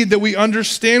dire need that we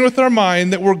understand with our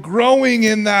mind, that we're growing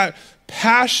in that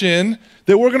passion,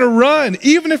 that we're going to run,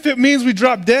 even if it means we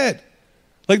drop dead?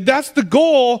 Like, that's the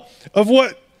goal of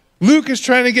what Luke is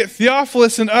trying to get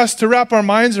Theophilus and us to wrap our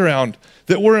minds around,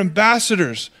 that we're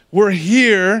ambassadors. We're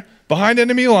here behind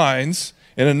enemy lines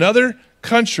in another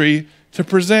country to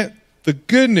present the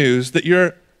good news that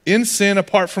you're in sin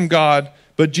apart from God,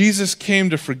 but Jesus came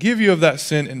to forgive you of that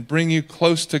sin and bring you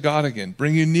close to God again,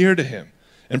 bring you near to him,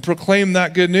 and proclaim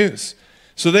that good news.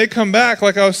 So they come back,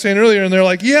 like I was saying earlier, and they're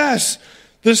like, "Yes,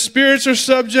 the spirits are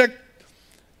subject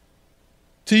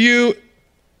to you."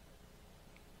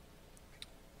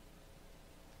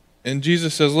 And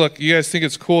Jesus says, "Look, you guys think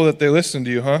it's cool that they listen to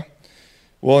you, huh?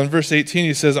 Well, in verse 18,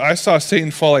 he says, 'I saw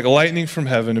Satan fall like lightning from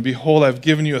heaven, and behold, I've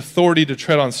given you authority to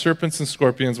tread on serpents and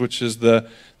scorpions,'" which is the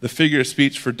figure of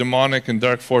speech for demonic and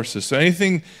dark forces. So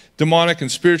anything demonic and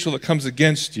spiritual that comes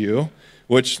against you,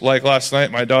 which, like last night,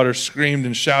 my daughter screamed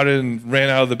and shouted and ran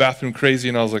out of the bathroom crazy,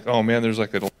 and I was like, "Oh man, there's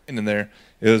like a line in there."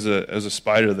 It was a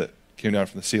spider that came down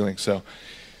from the ceiling. So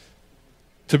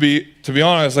to be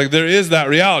honest, like, there is that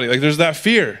reality, like there's that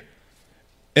fear.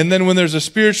 And then when there's a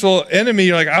spiritual enemy,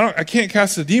 you're like, I can't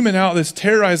cast a demon out that's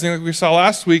terrorizing, like we saw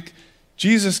last week.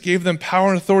 Jesus gave them power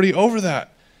and authority over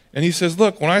that. And he says,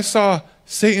 "Look, when I saw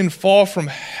Satan fall from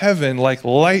heaven like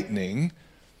lightning,"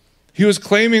 he was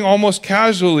claiming almost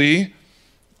casually,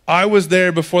 "I was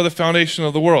there before the foundation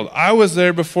of the world. I was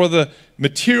there before the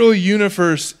material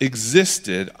universe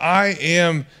existed. I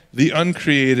am the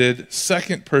uncreated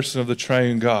second person of the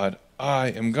triune God. I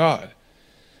am God."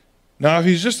 Now, if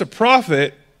he's just a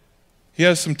prophet, he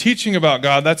has some teaching about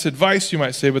God. That's advice, you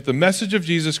might say. But the message of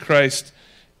Jesus Christ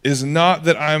is not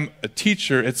that I'm a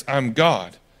teacher, it's I'm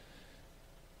God.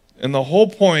 And the whole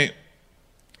point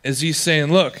is he's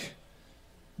saying, "Look,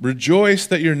 rejoice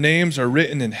that your names are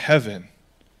written in heaven."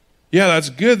 Yeah, that's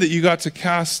good that you got to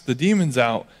cast the demons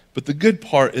out, but the good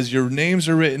part is your names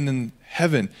are written in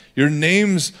heaven. Your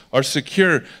names are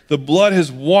secure. The blood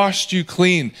has washed you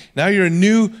clean. Now you're a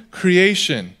new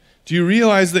creation. Do you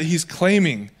realize that he's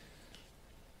claiming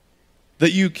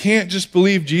that you can't just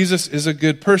believe Jesus is a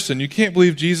good person? You can't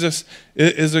believe Jesus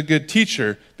is a good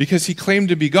teacher because he claimed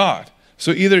to be God.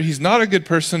 So either he's not a good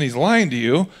person, he's lying to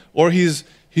you, or he's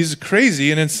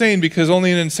crazy and insane, because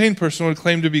only an insane person would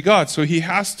claim to be God. So he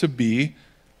has to be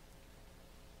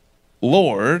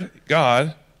Lord,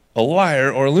 God, a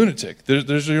liar, or a lunatic.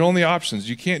 There's your only options.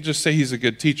 You can't just say he's a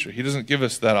good teacher. He doesn't give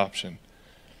us that option.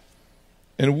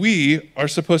 And we are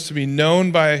supposed to be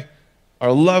known by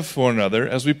our love for one another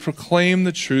as we proclaim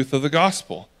the truth of the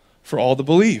gospel for all to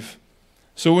believe.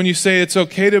 So when you say it's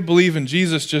okay to believe in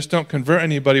Jesus, just don't convert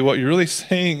anybody, what you're really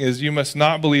saying is you must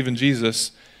not believe in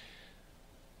Jesus.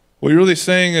 What you're really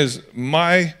saying is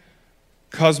my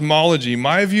cosmology,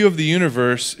 my view of the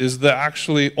universe is the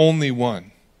actually only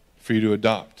one for you to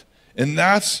adopt. And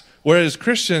that's where as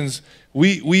Christians,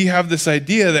 we have this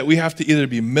idea that we have to either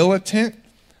be militant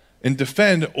and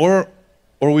defend or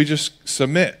we just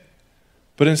submit.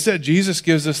 But instead, Jesus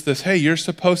gives us this, hey, you're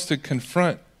supposed to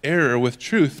confront error with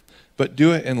truth, but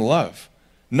do it in love.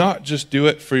 Not just do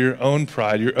it for your own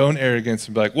pride, your own arrogance,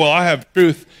 and be like, well, I have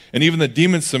truth, and even the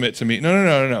demons submit to me.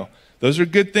 No. Those are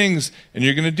good things, and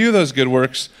you're going to do those good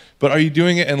works, but are you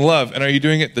doing it in love? And are you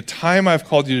doing it the time I've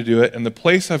called you to do it and the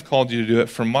place I've called you to do it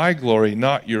for my glory,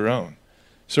 not your own?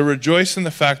 So rejoice in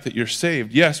the fact that you're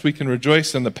saved. Yes, we can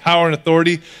rejoice in the power and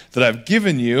authority that I've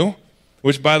given you,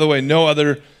 which, by the way, no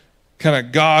other kind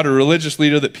of God or religious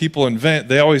leader that people invent,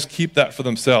 they always keep that for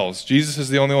themselves. Jesus is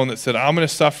the only one that said, I'm going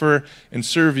to suffer and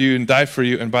serve you and die for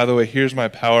you. And by the way, here's my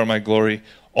power, my glory.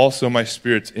 Also, my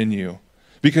Spirit's in you.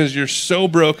 Because you're so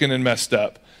broken and messed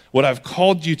up. What I've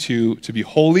called you to be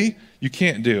holy, you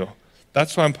can't do.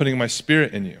 That's why I'm putting my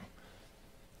Spirit in you.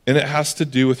 And it has to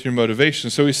do with your motivation.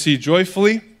 So we see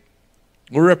joyfully,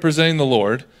 we're representing the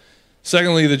Lord.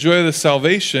 Secondly, the joy of the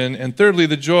salvation. And thirdly,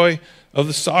 the joy of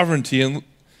the sovereignty. And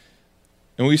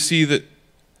we see that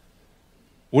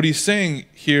what he's saying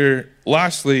here,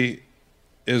 lastly,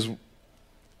 is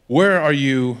where are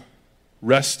you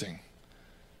resting?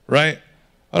 Right?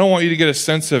 I don't want you to get a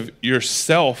sense of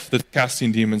yourself that's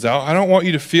casting demons out. I don't want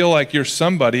you to feel like you're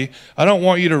somebody. I don't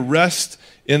want you to rest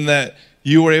in that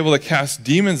you were able to cast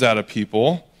demons out of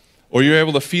people or you're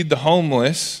able to feed the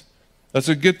homeless. That's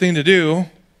a good thing to do,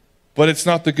 but it's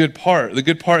not the good part. The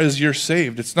good part is you're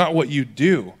saved. It's not what you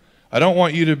do. I don't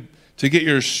want you to get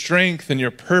your strength and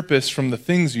your purpose from the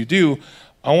things you do.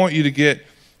 I want you to get,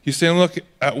 he's saying, look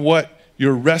at what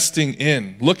you're resting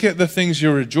in. Look at the things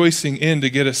you're rejoicing in to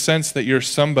get a sense that you're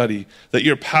somebody, that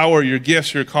your power, your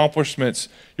gifts, your accomplishments,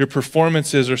 your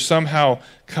performances are somehow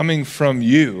coming from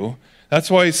you.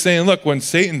 That's why he's saying, look, when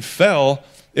Satan fell,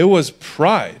 it was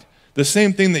pride. The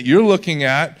same thing that you're looking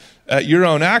at your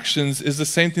own actions is the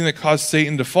same thing that caused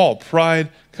Satan to fall. Pride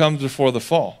comes before the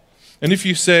fall. And if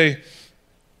you say,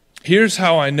 here's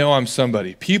how I know I'm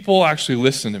somebody. People actually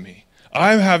listen to me.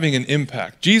 I'm having an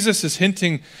impact. Jesus is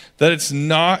hinting that it's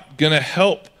not going to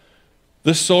help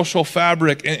the social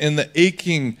fabric and the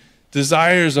aching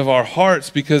desires of our hearts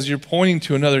because you're pointing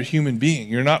to another human being.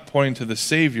 You're not pointing to the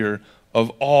Savior of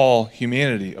all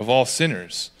humanity, of all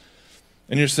sinners.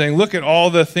 And you're saying, look at all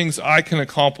the things I can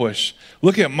accomplish.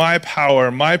 Look at my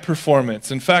power, my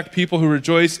performance. In fact, people who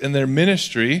rejoice in their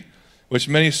ministry, which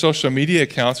many social media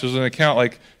accounts, there's an account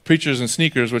like Preachers and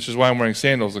Sneakers, which is why I'm wearing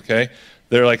sandals, okay?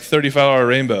 They're like $35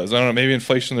 rainbows. I don't know, maybe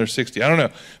inflation they're 60. I don't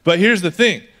know. But here's the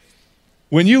thing.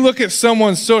 When you look at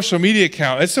someone's social media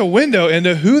account, it's a window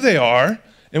into who they are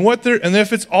and what they're, and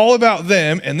if it's all about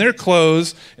them and their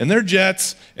clothes and their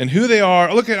jets and who they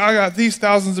are. Look at, I got these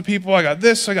thousands of people. I got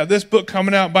this book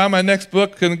coming out. Buy my next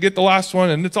book and get the last one.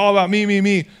 And it's all about me.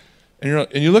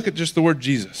 And you look at just the word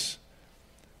Jesus,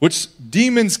 which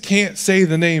demons can't say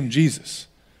the name Jesus.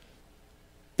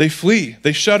 They flee.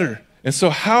 They shudder. And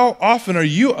so how often are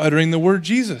you uttering the word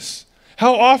Jesus?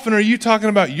 How often are you talking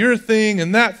about your thing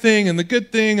and that thing and the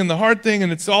good thing and the hard thing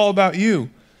and it's all about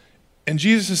you? And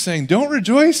Jesus is saying, don't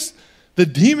rejoice. The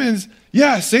demons,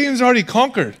 yeah, Satan's already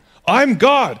conquered. I'm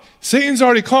God. Satan's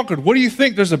already conquered. What do you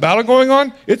think? There's a battle going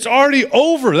on? It's already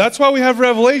over. That's why we have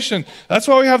Revelation. That's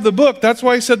why we have the book. That's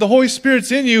why he said the Holy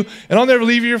Spirit's in you and I'll never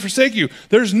leave you or forsake you.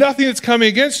 There's nothing that's coming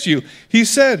against you. He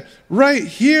said right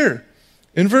here,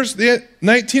 in verse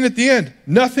 19 at the end,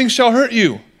 nothing shall hurt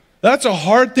you. That's a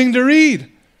hard thing to read.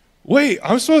 Wait,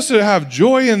 I'm supposed to have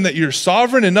joy in that you're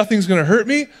sovereign and nothing's going to hurt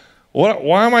me?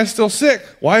 Why am I still sick?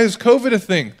 Why is COVID a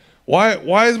thing?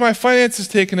 Why is my finances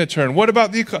taking a turn? What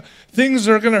about things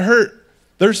that are going to hurt?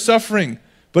 They're suffering.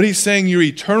 But he's saying your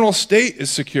eternal state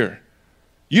is secure.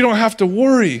 You don't have to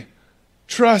worry.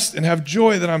 Trust and have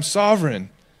joy that I'm sovereign.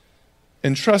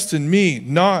 And trust in me,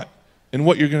 not in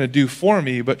what you're going to do for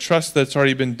me, but trust that it's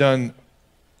already been done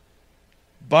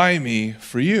by me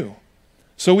for you.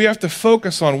 So we have to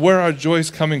focus on where our joy is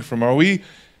coming from. Are we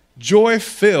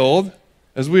joy-filled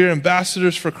as we are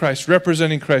ambassadors for Christ,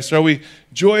 representing Christ? Are we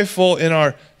joyful in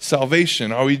our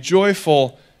salvation? Are we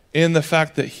joyful in the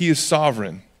fact that he is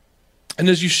sovereign? And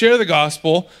as you share the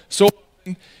gospel, so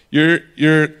often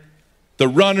you're the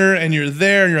runner and you're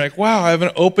there and you're like, wow, I have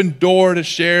an open door to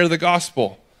share the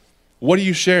gospel. What do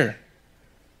you share?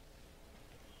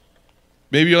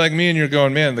 Maybe you're like me and you're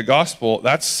going, man, the gospel,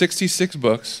 that's 66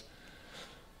 books.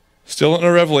 Still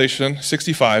in Revelation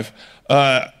 65.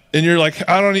 And you're like,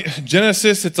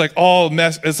 Genesis, it's like all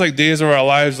mess. It's like days of our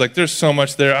lives. Like there's so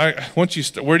much there. I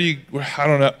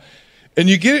don't know. And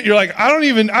you get it. You're like,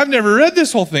 I've never read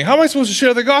this whole thing. How am I supposed to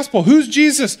share the gospel? Who's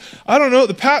Jesus? I don't know.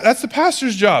 That's the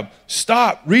pastor's job.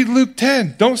 Stop. Read Luke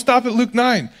 10. Don't stop at Luke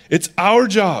 9. It's our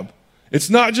job. It's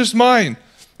not just mine.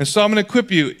 And so I'm going to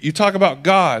equip you. You talk about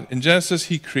God. In Genesis,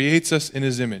 he creates us in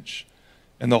his image.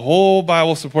 And the whole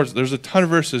Bible supports it. There's a ton of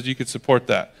verses you could support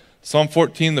that. Psalm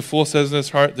 14, the fool says in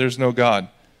his heart, there's no God.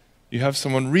 You have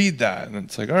someone read that, and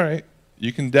it's like, all right,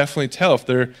 you can definitely tell if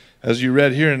they're, as you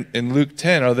read here in Luke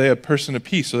 10, are they a person of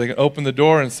peace? So they can open the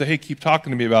door and say, hey, keep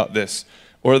talking to me about this.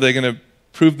 Or are they going to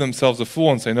prove themselves a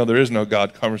fool and say, no, there is no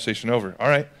God, conversation over. All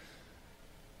right.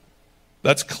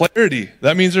 That's clarity.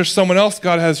 That means there's someone else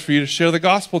God has for you to share the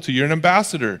gospel to. You're an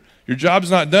ambassador. Your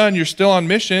job's not done. You're still on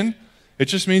mission. It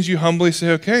just means you humbly say,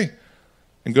 okay,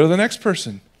 and go to the next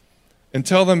person. And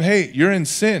tell them, hey, you're in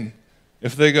sin.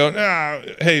 If they go,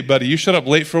 hey, buddy, you showed up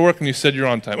late for work and you said you're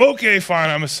on time. Okay, fine,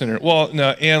 I'm a sinner. Well, no,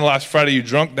 and last Friday you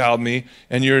drunk dialed me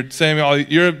and you're saying,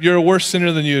 you're a worse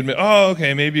sinner than you admit. Oh,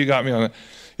 okay, maybe you got me on it.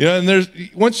 And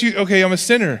I'm a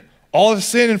sinner. All have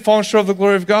sinned and fallen short of the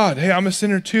glory of God. Hey, I'm a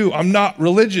sinner too. I'm not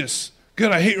religious.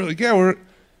 Good, I hate religion. Yeah,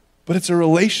 but it's a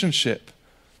relationship.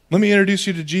 Let me introduce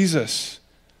you to Jesus.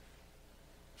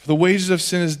 For the wages of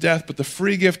sin is death, but the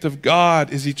free gift of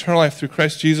God is eternal life through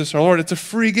Christ Jesus our Lord. It's a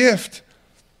free gift,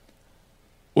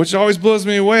 which always blows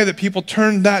me away that people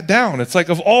turn that down. It's like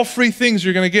of all free things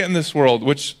you're going to get in this world,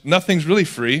 which nothing's really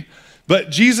free, but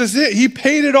Jesus, he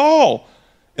paid it all.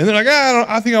 And they're like,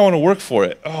 I think I want to work for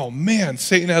it. Oh man,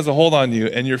 Satan has a hold on you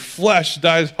and your flesh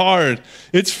dies hard.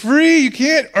 It's free. You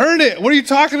can't earn it. What are you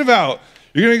talking about?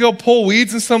 You're going to go pull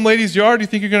weeds in some lady's yard? You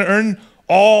think you're going to earn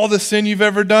all the sin you've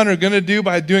ever done or going to do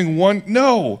by doing one?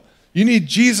 No. You need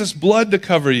Jesus' blood to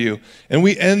cover you. And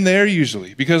we end there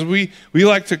usually because we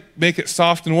like to make it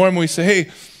soft and warm. We say,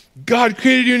 hey, God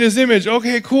created you in his image.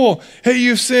 Okay, cool. Hey,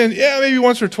 you've sinned. Yeah, maybe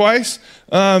once or twice.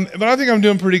 But I think I'm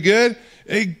doing pretty good.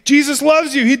 Hey, Jesus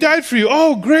loves you. He died for you.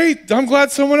 Oh, great. I'm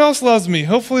glad someone else loves me.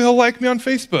 Hopefully he'll like me on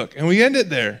Facebook. And we end it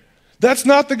there. That's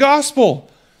not the gospel.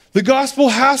 The gospel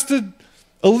has to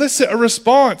elicit a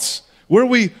response where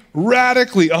we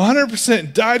radically,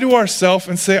 100% die to ourselves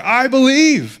and say, I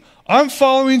believe, I'm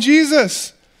following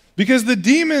Jesus. Because the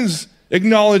demons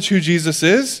acknowledge who Jesus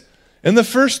is, and the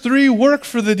first three work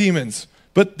for the demons,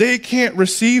 but they can't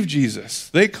receive Jesus.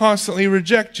 They constantly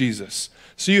reject Jesus.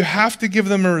 So you have to give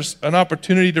them an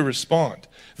opportunity to respond.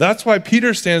 That's why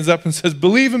Peter stands up and says,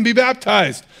 believe and be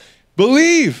baptized.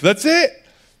 Believe, that's it.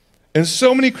 And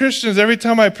so many Christians, every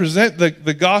time I present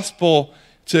the gospel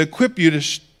to equip you to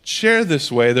share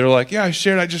this way, they're like, yeah, I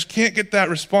shared, I just can't get that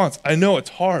response. I know it's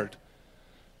hard,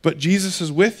 but Jesus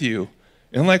is with you.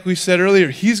 And like we said earlier,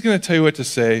 he's going to tell you what to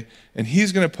say, and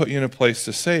he's going to put you in a place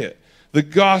to say it. The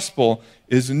gospel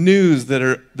is news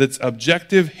that's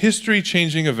objective,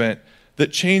 history-changing event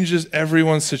that changes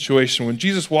everyone's situation. When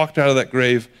Jesus walked out of that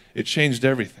grave, it changed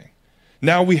everything.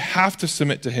 Now we have to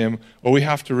submit to him or we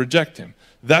have to reject him.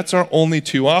 That's our only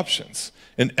two options.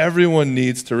 And everyone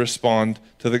needs to respond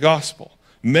to the gospel.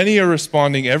 Many are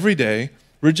responding every day,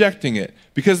 rejecting it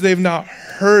because they've not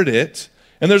heard it.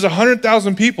 And there's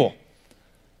 100,000 people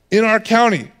in our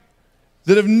county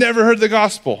that have never heard the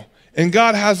gospel. And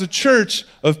God has a church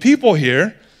of people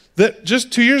here that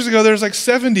just 2 years ago, there's like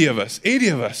 70 of us, 80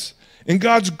 of us. And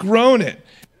God's grown it.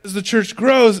 As the church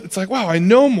grows, it's like, wow, I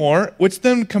know more, which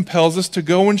then compels us to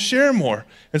go and share more.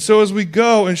 And so as we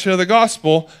go and share the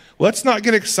gospel, let's not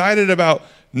get excited about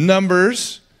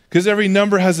numbers, because every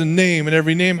number has a name and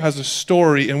every name has a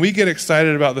story. And we get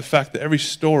excited about the fact that every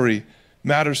story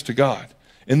matters to God.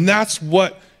 And that's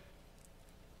what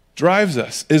drives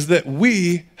us, is that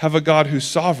we have a God who's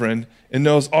sovereign and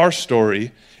knows our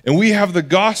story. And we have the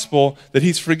gospel that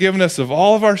he's forgiven us of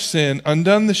all of our sin,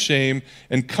 undone the shame,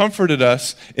 and comforted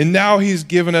us. And now he's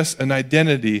given us an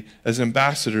identity as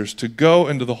ambassadors to go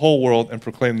into the whole world and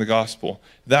proclaim the gospel.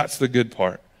 That's the good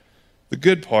part. The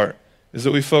good part is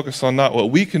that we focus on not what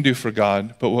we can do for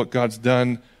God, but what God's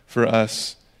done for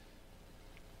us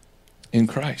in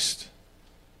Christ.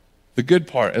 The good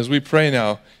part, as we pray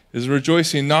now, is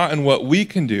rejoicing not in what we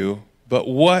can do, but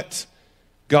what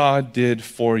God did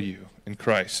for you in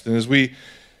Christ. And as we,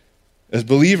 as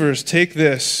believers, take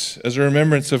this as a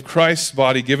remembrance of Christ's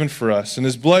body given for us and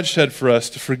his blood shed for us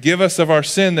to forgive us of our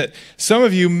sin, that some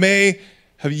of you may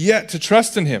have yet to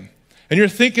trust in him. And you're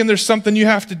thinking there's something you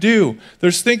have to do.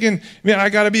 There's thinking, man, I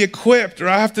got to be equipped or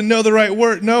I have to know the right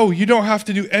word. No, you don't have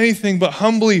to do anything but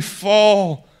humbly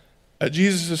fall at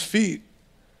Jesus' feet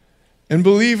and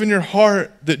believe in your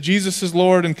heart that Jesus is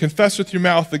Lord and confess with your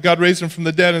mouth that God raised him from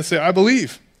the dead and say, I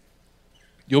believe,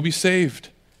 you'll be saved,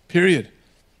 period.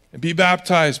 And be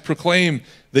baptized, proclaim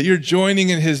that you're joining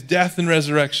in his death and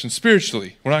resurrection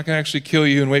spiritually. We're not going to actually kill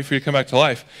you and wait for you to come back to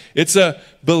life. It's a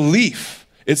belief.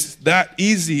 It's that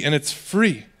easy and it's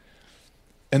free.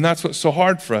 And that's what's so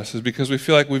hard for us, is because we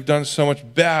feel like we've done so much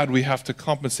bad, we have to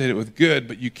compensate it with good,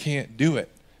 but you can't do it.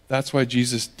 That's why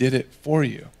Jesus did it for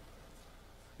you.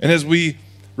 And as we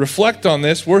reflect on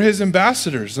this, we're his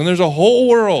ambassadors, and there's a whole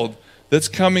world that's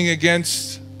coming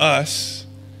against us.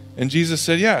 And Jesus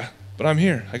said, yeah, but I'm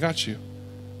here. I got you.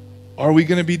 Are we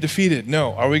going to be defeated?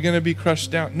 No. Are we going to be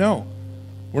crushed down? No.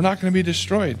 We're not going to be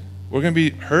destroyed. We're going to be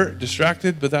hurt,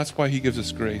 distracted, but that's why he gives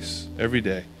us grace every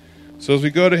day. So as we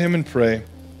go to him and pray,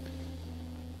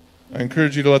 I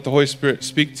encourage you to let the Holy Spirit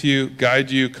speak to you,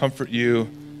 guide you, comfort you,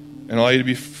 and allow you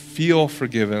to feel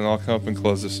forgiven. And I'll come up and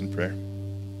close this in prayer.